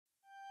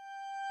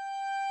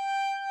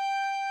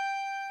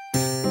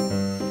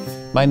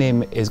My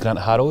name is Grant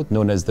Harrold,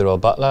 known as the Royal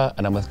Butler,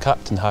 and I'm with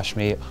Captain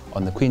Hashmi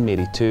on the Queen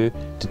Mary 2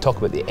 to talk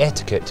about the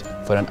etiquette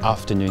for an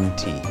afternoon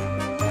tea.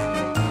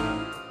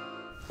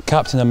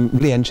 Captain, I'm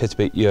really interested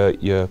about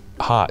your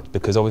hat,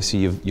 because obviously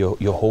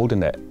you're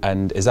holding it,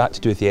 and is that to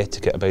do with the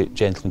etiquette about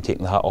gentlemen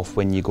taking the hat off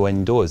when you go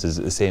indoors? Is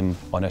it the same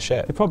on a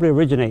ship? It probably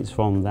originates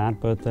from that,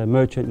 but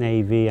Merchant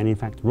Navy and in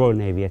fact Royal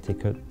Navy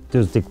etiquette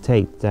does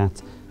dictate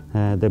that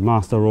the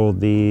master or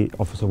the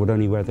officer would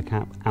only wear the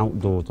cap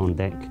outdoors on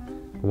deck.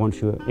 But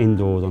once you're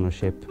indoors on a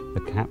ship,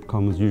 the cap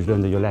comes usually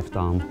under your left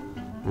arm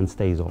and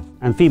stays off.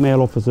 And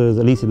female officers,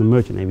 at least in the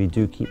Merchant Navy,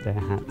 do keep their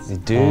hats on. They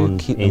do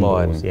keep them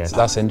indoors, on. yes. So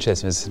that's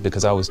interesting,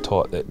 because I was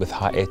taught that with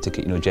hat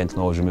etiquette, you know,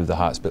 gentlemen always remove the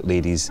hats, but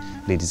ladies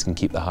can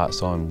keep the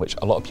hats on, which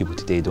a lot of people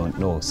today don't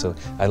know. So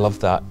I love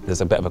that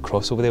there's a bit of a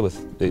crossover there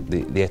with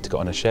the etiquette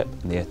on a ship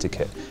and the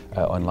etiquette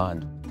on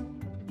land.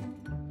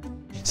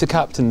 So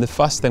Captain, the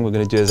first thing we're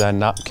going to do is our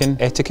napkin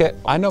etiquette.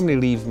 I normally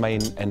leave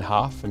mine in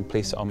half and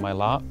place it on my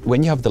lap.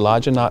 When you have the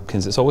larger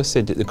napkins, it's always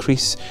said that the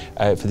crease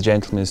for the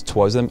gentlemen is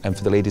towards them, and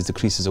for the ladies the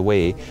crease is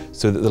away,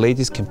 so that the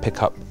ladies can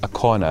pick up a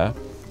corner,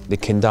 they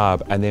can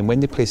dab, and then when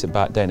they place it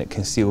back down, it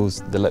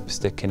conceals the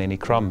lipstick and any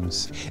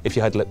crumbs. If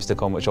you had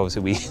lipstick on, which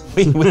obviously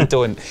we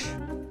don't.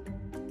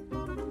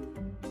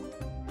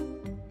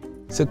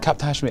 So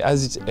Captain Hashmi,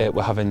 as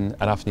we're having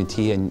an afternoon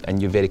tea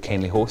and you're very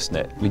kindly hosting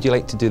it, would you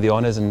like to do the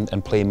honours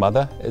and play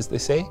mother, as they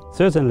say?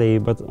 Certainly,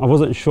 but I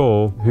wasn't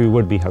sure who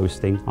would be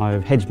hosting.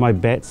 I've hedged my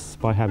bets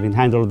by having the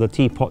handle of the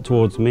teapot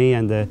towards me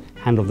and the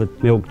handle of the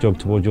milk jug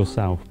towards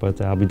yourself, but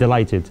I'll be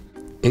delighted.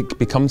 It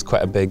becomes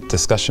quite a big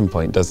discussion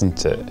point,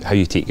 doesn't it, how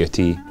you take your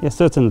tea? Yes,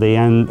 certainly,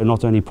 and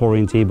not only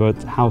pouring tea,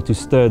 but how to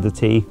stir the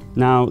tea.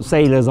 Now,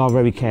 sailors are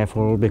very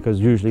careful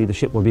because usually the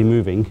ship will be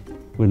moving.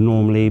 We'll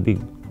normally be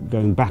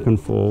going back and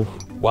forth.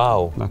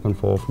 Wow. Back and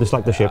forth, just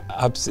like the ship.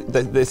 I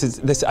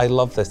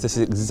love this. This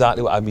is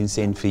exactly what I've been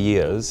saying for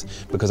years,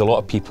 because a lot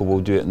of people will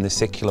do it in the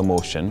circular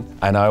motion,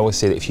 and I always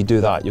say that if you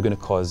do that, you're going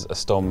to cause a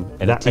storm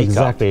in a teacup.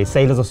 Exactly.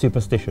 Sailors are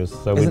superstitious,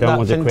 so we don't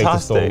want to create a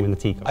storm in the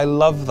teacup. I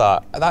love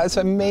that. That's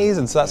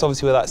amazing. So that's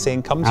obviously where that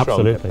saying comes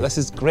from. Absolutely. This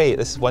is great.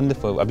 This is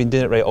wonderful. I've been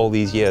doing it right all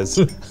these years.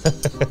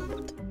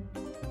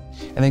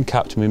 And then,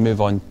 Captain, we move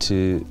on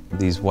to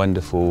these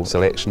wonderful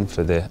selection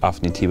for the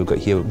afternoon tea we've got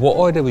here. What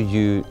order would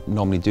you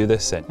normally do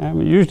this in?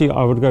 Usually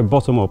I would go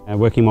bottom up,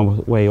 working my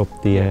way up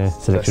the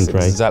selection tray.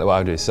 That's exactly what I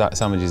would do.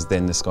 Sandwiches,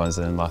 then the scones,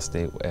 and then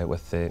lastly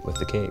with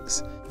the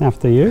cakes.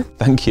 After you.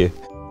 Thank you.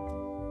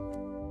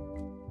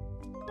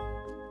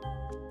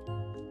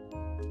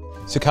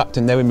 So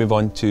Captain, now we move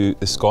on to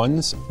the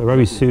scones. So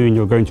very soon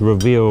you're going to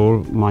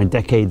reveal my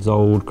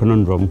decades-old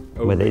conundrum,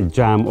 whether it's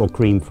jam or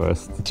cream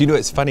first. Do you know,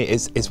 it's funny,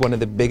 it's one of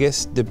the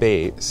biggest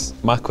debates.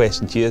 My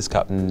question to you is,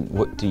 Captain,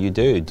 what do you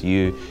do? Do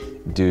you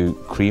do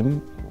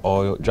cream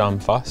or jam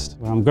first?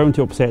 Well, I'm going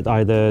to upset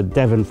either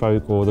Devon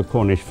folk or the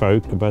Cornish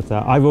folk, but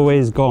I've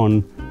always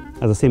gone,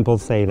 as a simple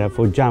sailor,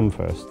 for jam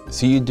first.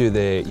 So you do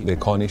the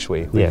Cornish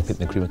way, where you put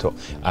the cream on top.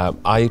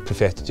 I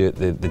prefer to do it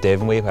the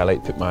Devon way, where I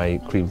like to put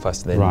my cream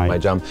first and then my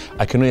jam.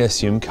 I can only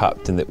assume,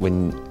 Captain, that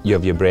when you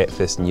have your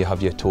breakfast and you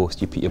have your toast,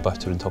 you put your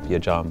butter on top of your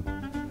jam.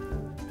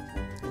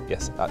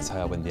 Yes, that's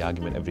how I win the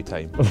argument every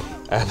time.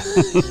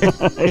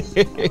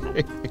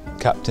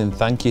 Captain,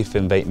 thank you for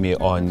inviting me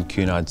on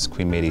Cunard's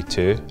Queen Mary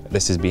 2.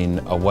 This has been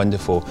a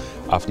wonderful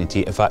afternoon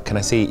tea. In fact, can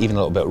I say even a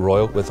little bit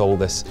royal, with all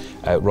this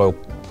royal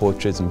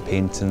portraits and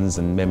paintings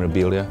and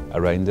memorabilia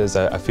around us.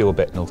 I feel a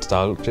bit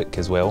nostalgic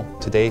as well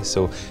today,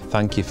 so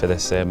thank you for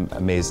this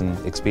amazing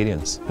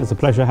experience. It's a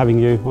pleasure having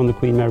you on the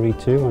Queen Mary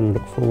 2, and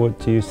look forward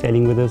to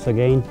sailing with us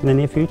again in the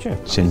near future.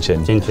 Chin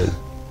chin. Chin chin.